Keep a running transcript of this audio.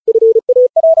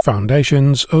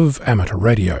Foundations of Amateur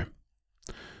Radio.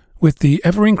 With the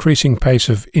ever-increasing pace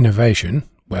of innovation,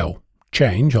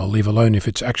 change, I'll leave alone if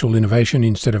it's actual innovation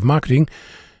instead of marketing,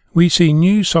 we see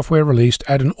new software released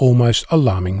at an almost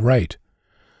alarming rate.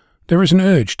 There is an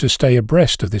urge to stay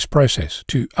abreast of this process,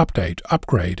 to update,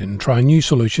 upgrade, and try new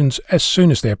solutions as soon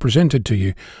as they're presented to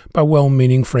you by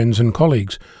well-meaning friends and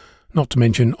colleagues, not to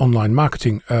mention online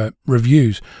marketing,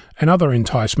 reviews, and other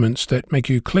enticements that make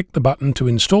you click the button to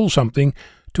install something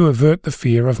to avert the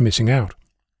fear of missing out.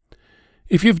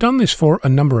 If you've done this for a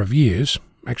number of years,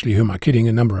 actually who am I kidding,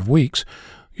 a number of weeks,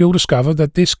 you'll discover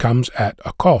that this comes at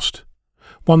a cost,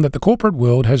 one that the corporate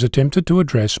world has attempted to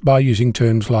address by using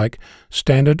terms like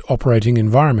standard operating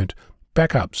environment,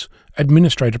 backups,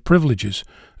 administrative privileges,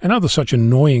 and other such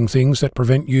annoying things that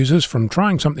prevent users from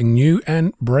trying something new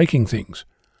and breaking things.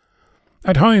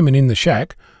 At home and in the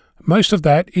shack, most of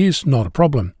that is not a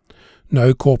problem.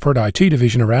 No corporate IT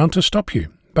division around to stop you.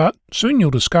 But soon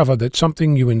you'll discover that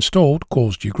something you installed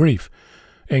caused you grief,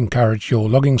 encouraged your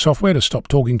logging software to stop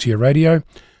talking to your radio,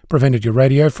 prevented your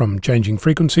radio from changing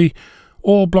frequency,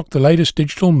 or blocked the latest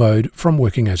digital mode from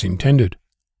working as intended.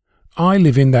 I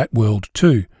live in that world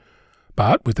too,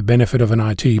 but with the benefit of an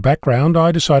IT background,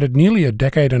 I decided nearly a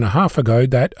decade and a half ago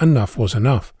that enough was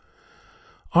enough.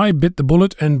 I bit the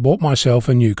bullet and bought myself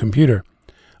a new computer.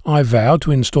 I vowed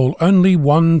to install only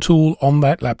one tool on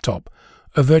that laptop,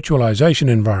 a virtualization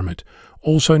environment,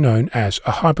 also known as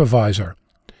a hypervisor.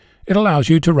 It allows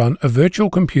you to run a virtual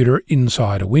computer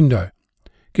inside a window.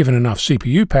 Given enough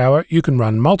CPU power, you can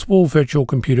run multiple virtual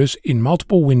computers in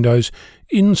multiple windows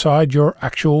inside your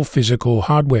actual physical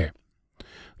hardware.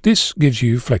 This gives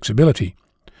you flexibility.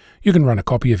 You can run a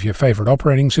copy of your favorite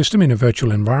operating system in a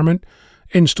virtual environment,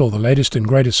 install the latest and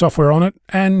greatest software on it,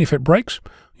 and if it breaks,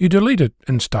 you delete it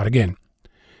and start again.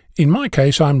 In my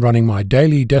case, I'm running my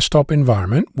daily desktop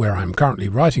environment, where I'm currently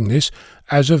writing this,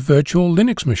 as a virtual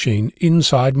Linux machine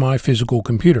inside my physical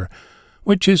computer,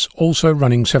 which is also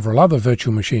running several other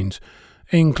virtual machines,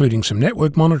 including some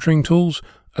network monitoring tools,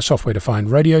 a software-defined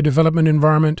radio development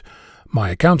environment,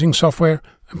 my accounting software,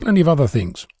 and plenty of other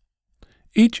things.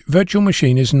 Each virtual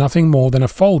machine is nothing more than a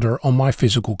folder on my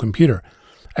physical computer,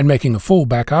 and making a full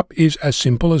backup is as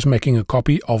simple as making a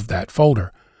copy of that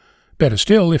folder. Better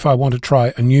still, if I want to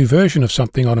try a new version of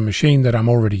something on a machine that I'm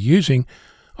already using,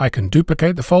 I can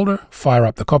duplicate the folder, fire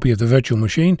up the copy of the virtual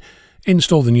machine,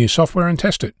 install the new software and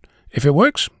test it. If it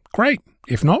works, great.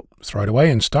 If not, throw it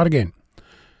away and start again.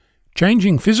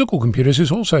 Changing physical computers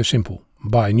is also simple.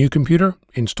 Buy a new computer,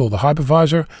 install the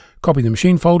hypervisor, copy the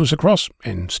machine folders across,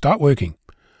 and start working.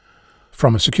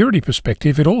 From a security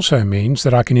perspective, it also means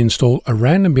that I can install a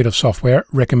random bit of software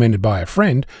recommended by a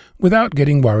friend without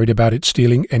getting worried about it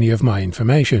stealing any of my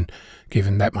information,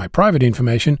 given that my private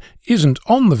information isn't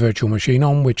on the virtual machine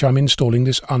on which I'm installing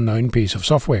this unknown piece of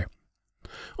software.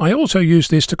 I also use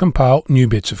this to compile new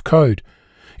bits of code.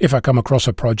 If I come across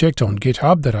a project on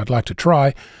GitHub that I'd like to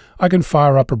try, I can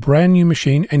fire up a brand new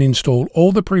machine and install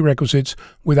all the prerequisites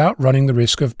without running the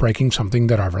risk of breaking something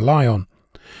that I rely on.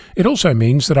 It also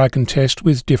means that I can test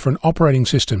with different operating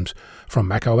systems, from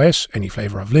macOS, any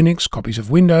flavor of Linux, copies of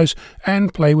Windows,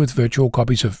 and play with virtual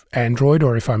copies of Android,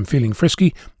 or if I'm feeling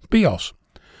frisky, BIOS.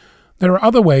 There are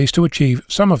other ways to achieve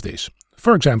some of this.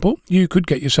 For example, you could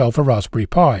get yourself a Raspberry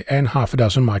Pi and half a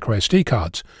dozen microSD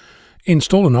cards.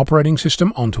 Install an operating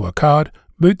system onto a card,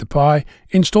 boot the Pi,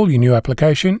 install your new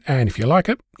application, and if you like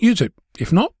it, use it.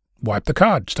 If not, wipe the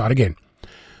card, start again.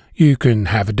 You can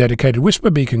have a dedicated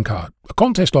Whisper Beacon card, a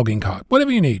contest logging card,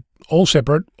 whatever you need, all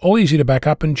separate, all easy to back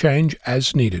up and change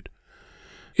as needed.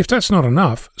 If that's not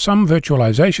enough, some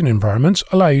virtualization environments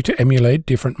allow you to emulate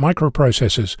different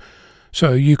microprocessors,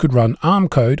 so you could run ARM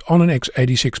code on an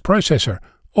x86 processor,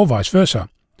 or vice versa.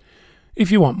 If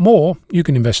you want more, you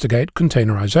can investigate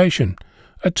containerization,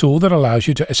 a tool that allows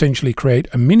you to essentially create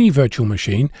a mini virtual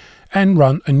machine and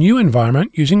run a new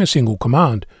environment using a single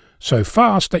command, so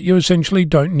fast that you essentially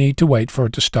don't need to wait for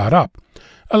it to start up,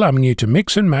 allowing you to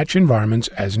mix and match environments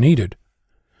as needed.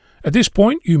 At this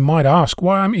point, you might ask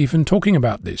why I'm even talking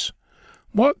about this.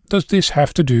 What does this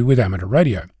have to do with amateur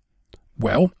radio?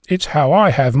 Well, it's how I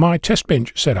have my test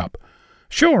bench set up.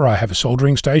 Sure, I have a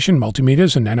soldering station,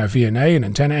 multimeters, and nano VNA, and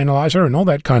antenna analyzer, and all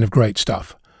that kind of great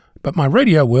stuff. But my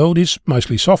radio world is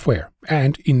mostly software,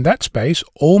 and in that space,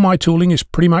 all my tooling is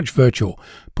pretty much virtual,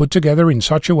 put together in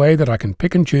such a way that I can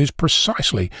pick and choose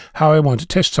precisely how I want to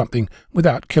test something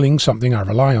without killing something I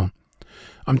rely on.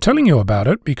 I'm telling you about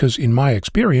it because, in my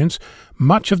experience,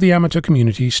 much of the amateur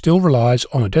community still relies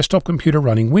on a desktop computer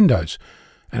running Windows,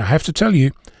 and I have to tell you,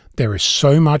 there is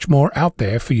so much more out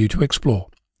there for you to explore.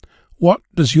 What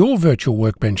does your virtual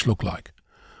workbench look like?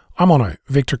 I'm Onno,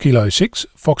 Victor Kilo 6,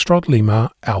 Foxtrot Lima,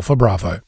 Alpha Bravo.